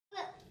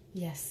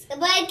Yes. If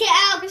I get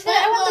out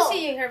I want to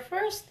see you here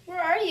first.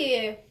 Where are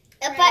you?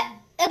 If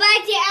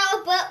I get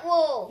out butt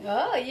wool.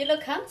 Oh, you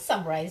look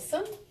handsome,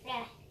 Bryson.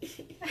 Yeah.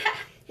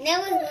 No,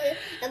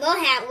 I'm all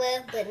hat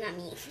will, but not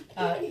me.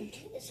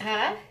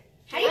 Huh?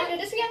 How do you do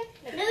this again?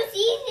 No, it's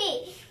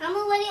easy. I'm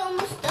already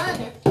almost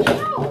done.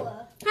 No.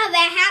 Have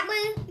that hat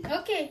will.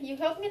 Okay, you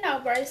help me now,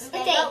 Bryce.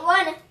 Okay, got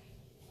one.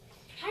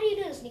 How do you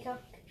do this, Nico?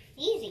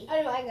 Easy.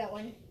 Oh no, I got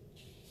one.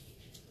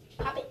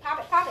 Pop it, pop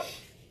it, pop it.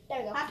 There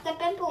we go. Pop the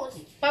pimples.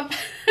 Pop.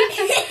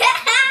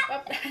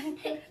 Pop.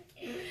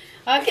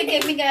 Okay,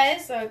 give me,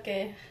 guys.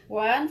 Okay,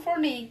 one for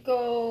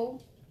Nico.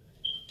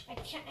 I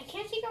can't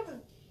take out the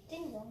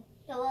thing though.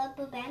 The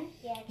rubber band.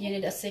 Yeah. You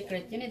need a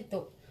secret. You need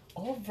to.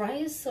 Oh,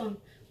 Bryson.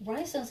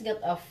 Bryson's got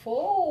a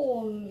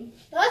phone.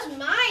 That's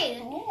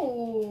mine.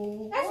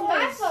 Oh, That's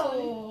my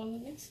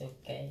phone. It's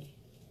okay.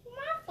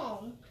 My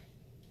phone.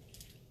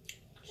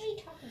 What are you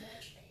talking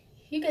about?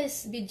 You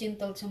guys be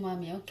gentle to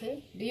mommy,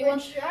 okay? Do you We're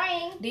want?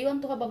 trying. Do you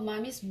want to have a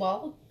mommy's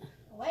bald?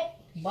 What?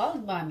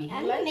 Bald mommy. You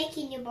I'm like?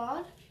 making you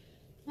bald.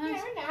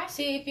 Nice. No, we're not.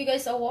 See if you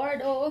guys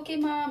award. Oh, okay,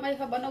 mom. I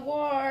have an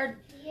award.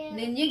 Yeah.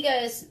 Then you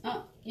guys,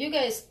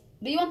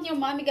 do you want your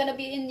mommy gonna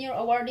be in your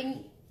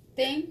awarding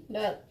thing?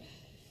 That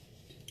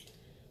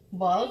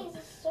bald.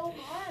 This is so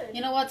hard.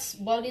 You know what's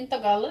bald in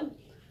Tagalog?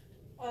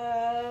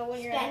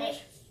 When you're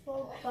Spanish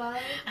for bald.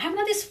 I'm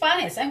not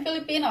Spanish. I'm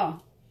Filipino.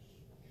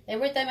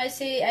 Every time I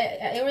say,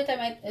 every time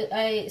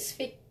I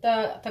speak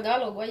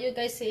Tagalog, why you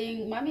guys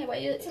saying, mommy? Why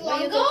you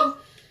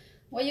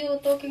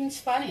talking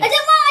Spanish? I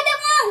don't want.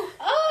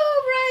 Oh,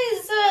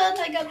 Bryson,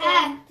 I got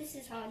one. This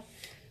is hard.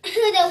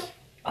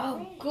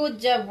 Oh, good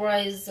job,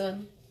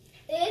 Bryson.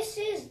 This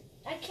is.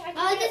 I can't.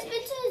 Oh, this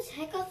pencil is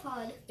heck of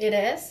hard. It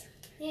is.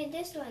 Yeah,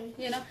 this one.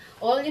 You know,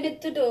 all you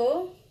need to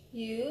do,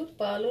 you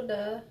follow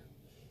the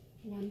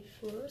one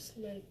first,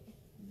 like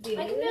this.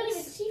 I can barely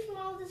even see from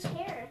all this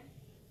hair.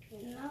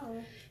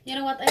 No. You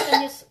know what? I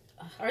can use.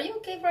 Are you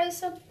okay,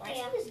 Bryson? Why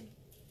Yeah. is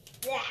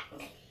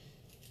that?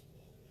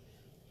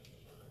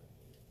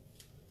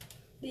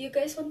 Do you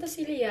guys want to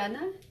see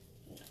Liana?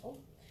 No.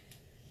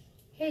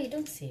 Hey,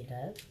 don't say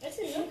that. This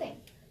is nothing.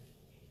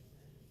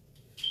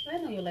 I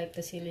know you like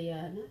to see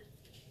Liana.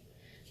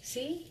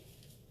 See?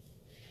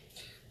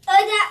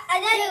 I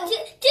got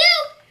two.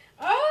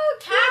 Oh,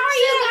 How are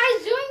you guys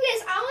doing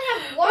this? I only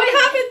have one. What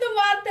happened to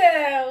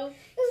Mattel?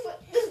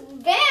 This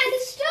band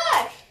is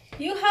stuck.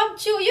 You have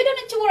to. You don't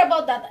need to worry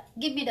about that.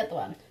 Give me that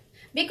one.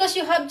 Because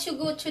you have to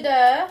go to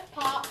the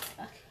Pop.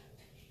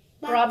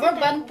 rubber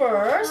band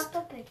first.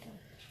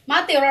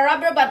 Mateo, a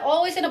rubber band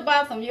always in the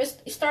bottom. You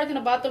start in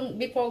the bottom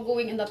before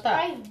going in the top.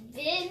 I've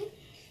been.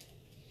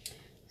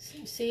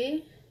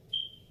 See?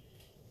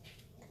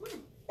 Come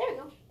on. There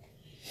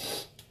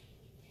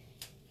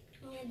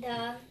we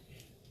go.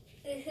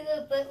 And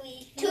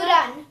Two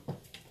done.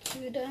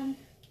 You done?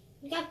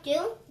 You got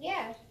two?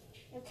 Yeah.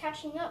 We're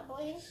catching up,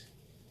 boys.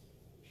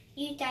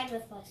 You died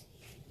with us.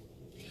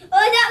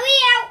 Oh, that we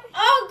out.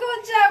 Oh,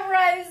 good job,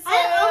 Bryson. I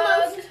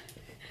almost.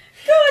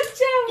 Good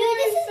job,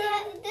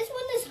 Dude, this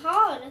one is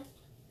hard.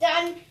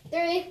 Done.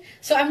 3.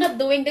 So I'm not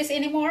doing this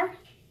anymore.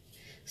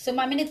 So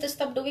mommy need to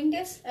stop doing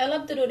this. I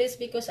love to do this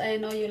because I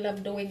know you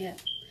love doing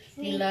it.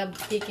 You love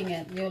taking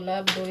it. You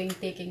love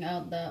taking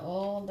out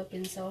all the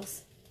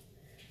pencils.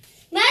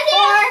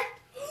 Mother!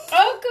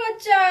 Oh,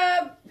 good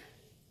job.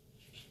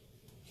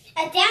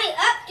 I down it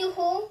up to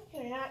hole.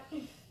 You're not.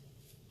 Come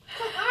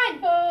on.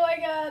 Oh my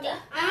God.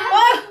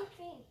 Oh.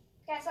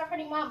 Guys, stop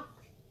hurting mom.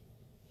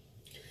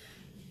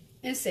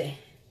 And see.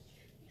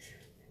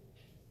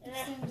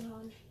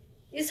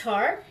 It's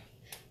hard.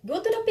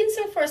 Go to the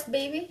pencil first,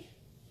 baby.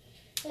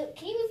 Look,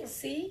 can you move your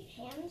See?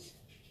 hands?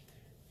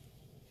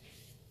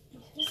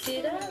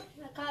 See that?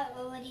 I got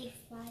already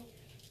 5.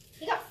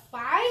 You got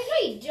 5?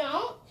 No, you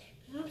don't.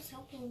 Mom's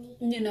helping me.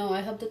 You know,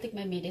 I have to take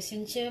my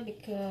medicine here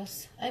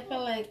because I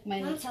feel like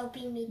Mom's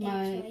helping me.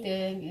 my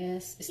thing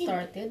is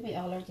started. My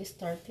allergy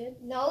started.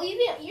 No,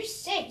 you're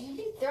sick. You've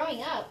been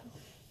throwing up.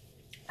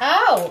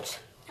 Ouch!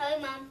 Sorry,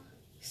 Mom.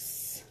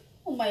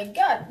 Oh my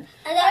God.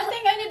 I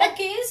think I need a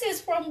kisses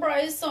from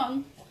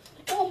Bryson.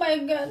 Oh my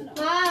God.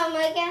 Mom,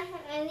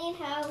 I need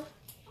help.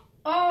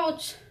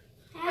 Ouch.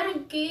 I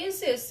need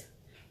kisses.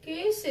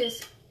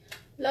 Kisses.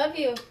 Love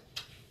you.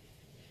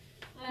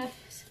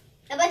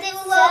 But they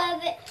will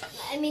love it.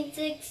 I mean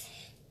 6.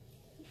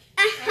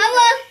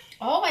 Hello.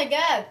 Oh my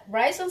God.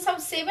 Bryson's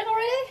have 7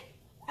 already?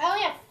 I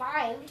only have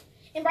 5.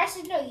 And Bryce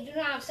said, no, you do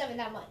not have 7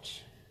 that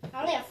much.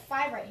 I only have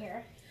 5 right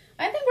here.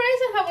 I think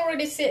Bryson have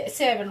already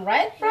 7,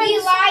 right? Are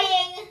you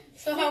lying?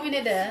 So how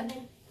many then?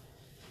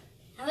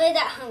 I really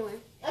got hungry.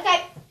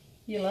 Okay.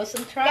 You lost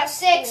some Got track.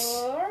 6.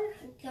 4.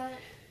 Got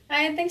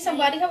I think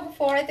somebody have a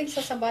 4. I think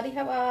so somebody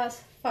have a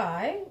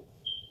 5.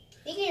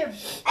 You get your.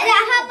 I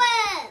got help.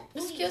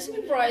 Excuse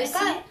me, I Bryson.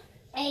 got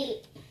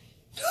 8.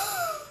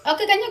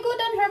 Okay, can you go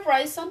down here,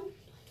 Bryson?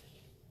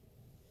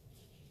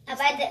 I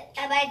buy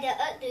the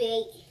up to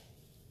 8.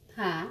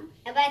 Huh?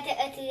 I buy the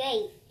up to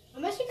 8.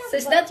 Unless you got So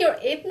is that your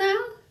 8 now?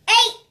 8.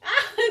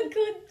 Ah,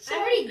 good I'm job.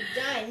 already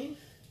done.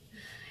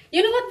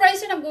 You know what,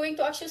 Bryson? I'm going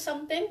to ask you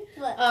something.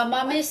 What?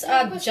 Mommy's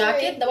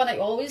jacket, the one I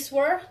always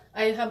wear.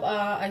 I have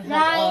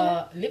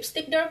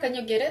lipstick there. Can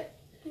you get it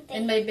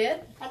in my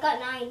bed? I got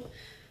 9.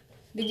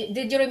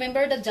 Did you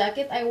remember the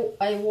jacket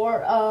I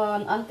wore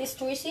on Auntie's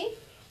Tracy?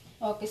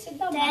 Okay, sit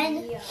down.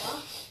 10. Yeah.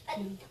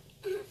 I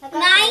got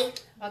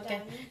 9.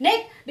 Okay.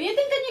 Nick, do you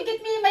think can you get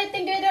me my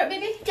thing there,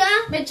 baby?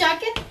 Yeah. My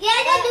jacket? Yeah,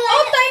 I got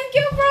Oh, thank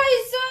you,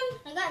 Bryson.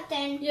 I got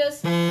 10. Yes.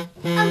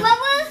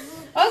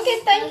 Bubbles. Okay,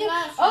 thank you.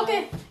 gosh.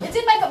 Okay, it's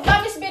in my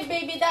mommy's bed,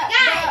 baby. The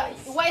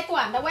white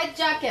one, the white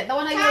jacket, the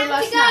one I wore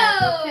last night.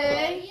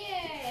 Okay.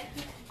 Yeah.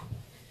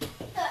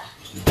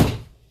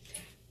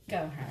 Go,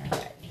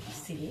 alright.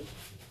 See?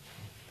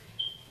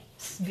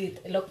 It's good.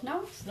 Look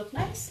now. Look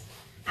nice.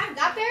 I've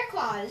got bear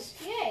claws.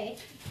 Yay.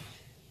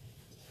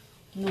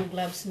 No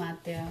gloves,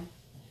 Matthew.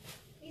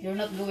 You're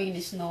not going in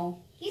the snow.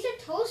 These are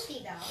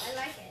toasty though. I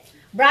like it.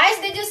 Bryce,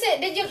 did you see?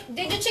 Did you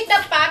check the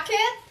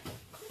packet?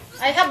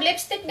 I have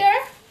lipstick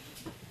there.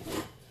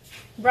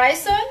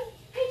 Bryson,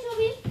 Hey,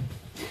 Toby.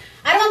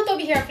 I want to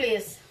be here,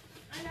 please.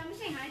 I know, I'm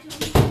saying hi,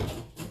 Toby.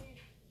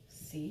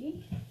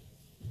 See?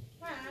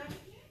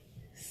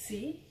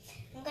 See?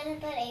 I'm gonna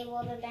put a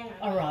rubber band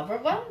A on. rubber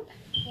band?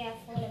 Yeah,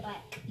 for the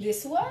back.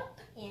 This one?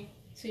 Yeah.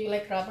 So you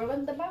like rubber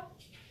band the back?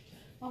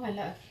 Oh my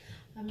love.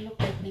 I'm look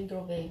like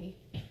Negro baby.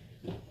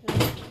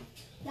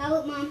 Now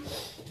it, Mom.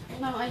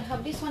 Now I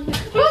have this one here.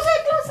 Close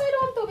it, close it. I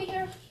don't want to be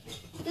here.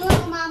 Do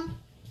it, Mom.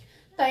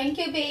 Thank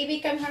you, baby.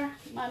 Come here.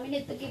 Mommy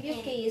need to give you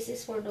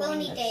cases for doing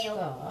Ponytail.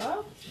 that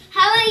stuff.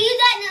 How are you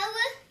that,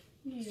 Nova?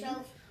 Yeah.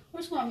 So,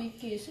 Where's mommy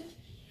cases?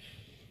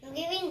 I'm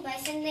giving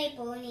Bryson a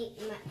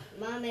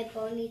Mom a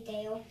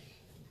ponytail.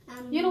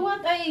 You know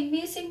what? I'm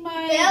missing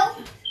my Bill?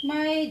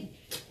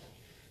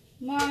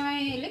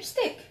 my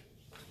lipstick.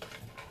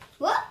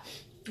 What?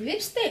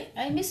 Lipstick.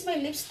 I miss my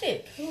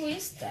lipstick. Who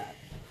is that?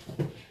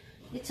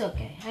 It's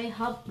okay. I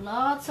have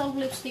lots of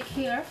lipstick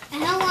here. I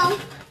know, Mom.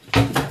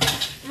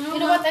 You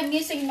know what I'm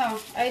missing now?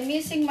 I'm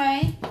missing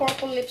my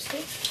purple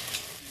lipstick.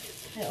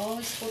 I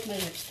always put my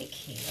lipstick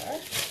here.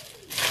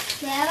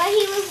 Wherever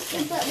he was,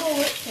 he put more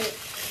lipstick.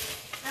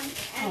 I'm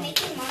Oh.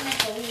 making Mom a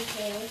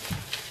ponytail.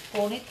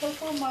 Ponytail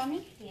for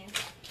mommy? Yeah.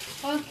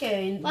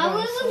 Okay. Mom,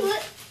 what Bryson.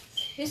 was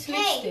This Hey,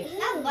 lipstick.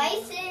 not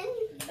Bryson.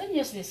 Then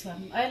use this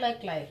one. I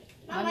like light.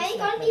 Mom, Mommy's why you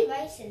like call me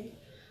Bryson?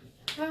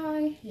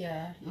 Hi.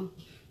 Yeah. Oh.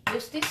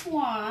 Use this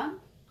one.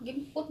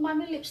 Put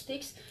mommy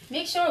lipsticks.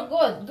 Make sure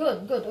good,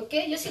 good, good.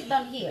 Okay, you sit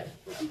down here.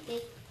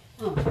 Okay.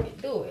 Okay,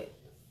 do it.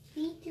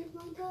 Wait.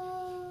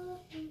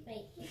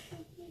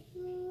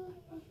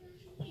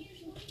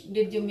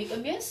 Did you make a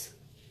mess?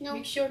 No.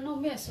 Make sure no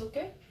mess.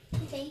 Okay.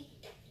 Okay.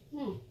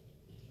 Hmm.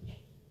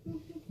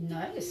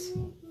 Nice.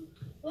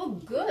 Oh,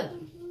 good.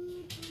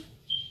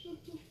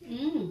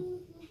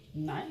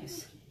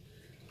 Nice.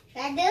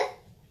 Dada?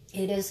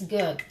 It is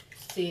good.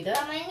 See that?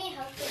 Mom, I need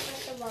help to put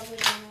the bubble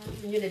down.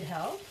 You need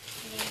help?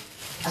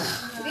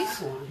 This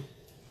one.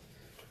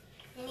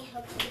 I need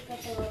help to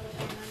put the rubber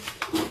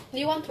band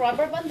You want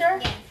rubber band there?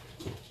 on. Yeah.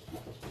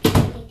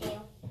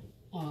 Ponytail.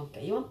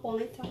 Okay. You want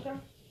ponytail there?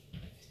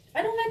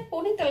 I don't like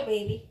ponytail,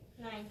 baby.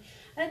 9.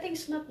 I think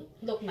it's not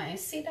look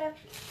nice. See that?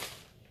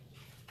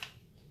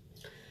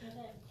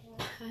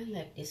 I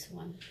like this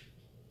one.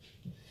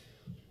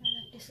 I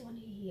like this one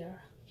here.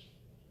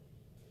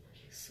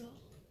 So,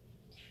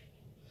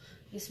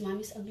 is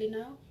mommy's ugly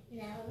now?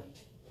 No.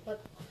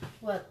 What?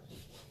 What?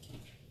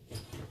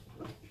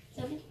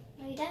 Sorry?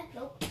 Are you done?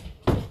 Nope.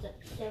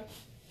 So.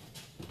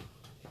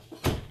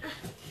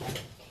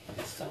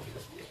 So.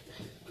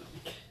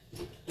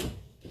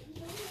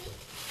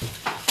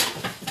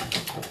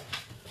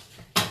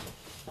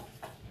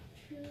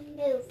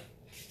 Move.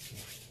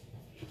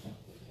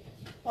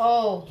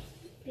 Oh.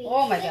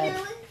 Oh my God.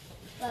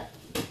 What?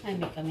 I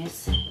make a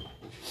mess.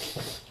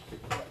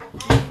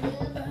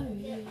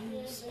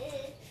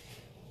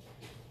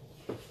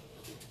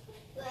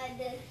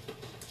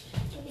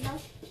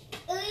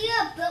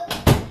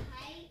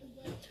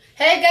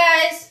 Hey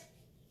guys,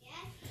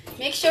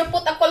 make sure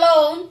put a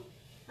cologne.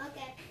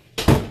 Okay.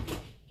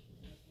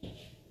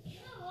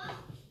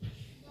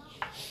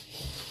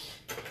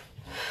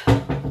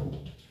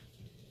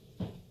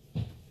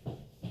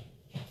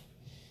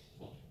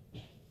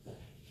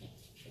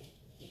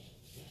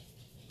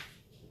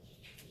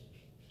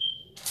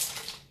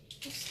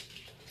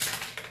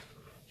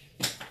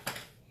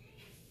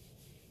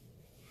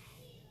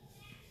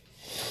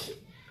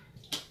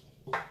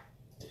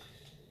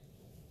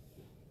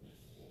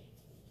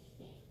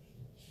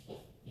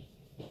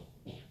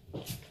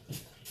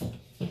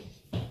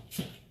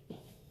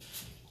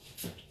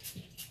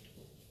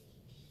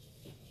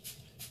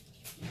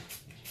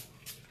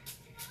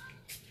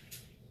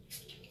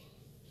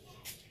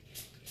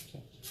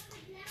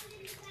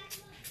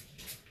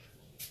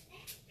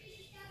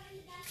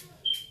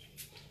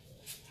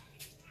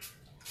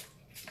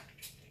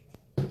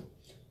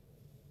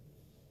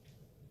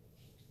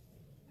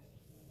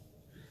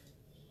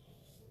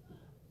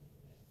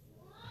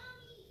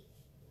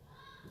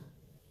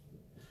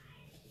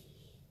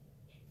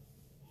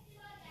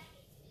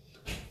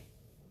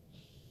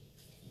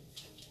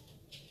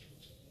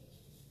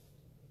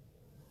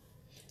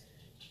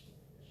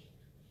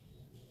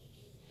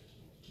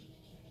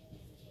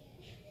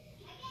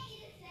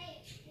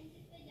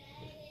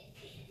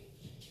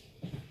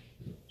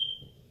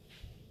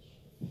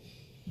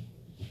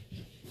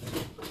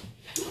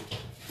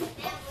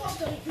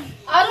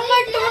 I don't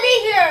like Toby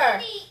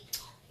here.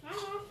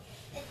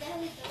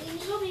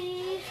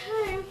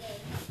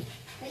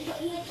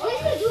 All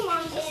he's gonna do,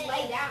 Mom, is just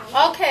lay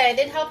down. Okay,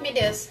 then help me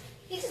this.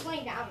 He's just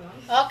laying down,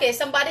 Mom. Okay,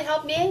 somebody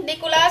help me.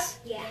 Nicholas,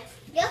 Yeah.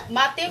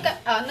 Matthew,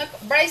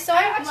 Bryson,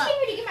 I just came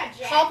here to get my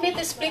jacket. help me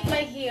to split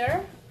my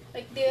hair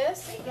like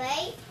this.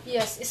 Right?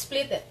 Yes,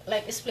 split it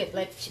like split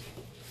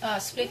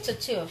to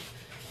two,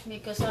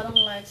 because I don't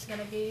like it's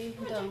gonna be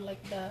done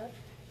like that.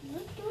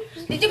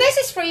 Did you guys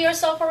spray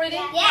yourself already?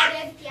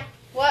 Yeah.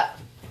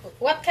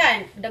 What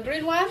kind? The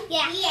green one?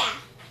 Yeah. Yeah.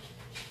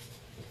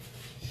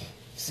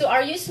 So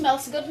are you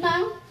smells good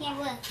now? Yeah,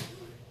 what?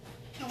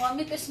 You want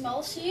me to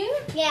smell you?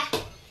 Yeah.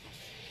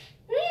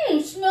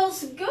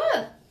 Smells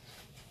good.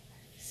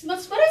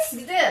 Smells. What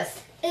is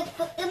this?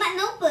 In my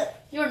notebook.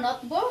 Your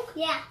notebook?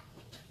 Yeah.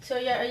 So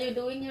are you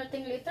doing your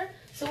thing later?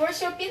 So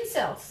where's your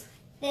pencils?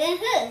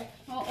 Uh-huh.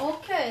 Oh,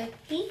 okay.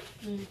 See?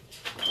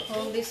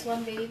 Hold this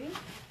one, baby.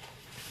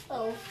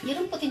 Oh. You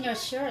don't put in your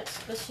shirts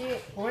because you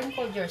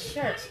wrinkled your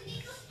shirts.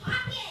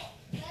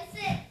 That's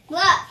it.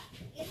 Look.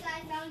 Yes,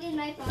 I found in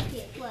my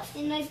pocket. What?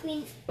 In my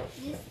green,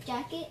 this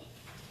jacket.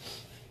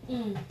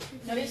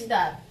 What is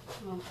that?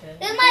 Okay.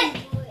 In my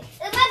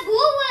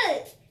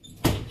bullet.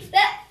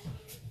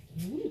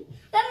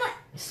 That my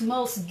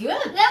Smells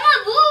good.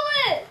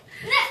 bullet.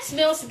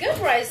 Smells good,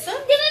 Bryson.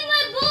 Give me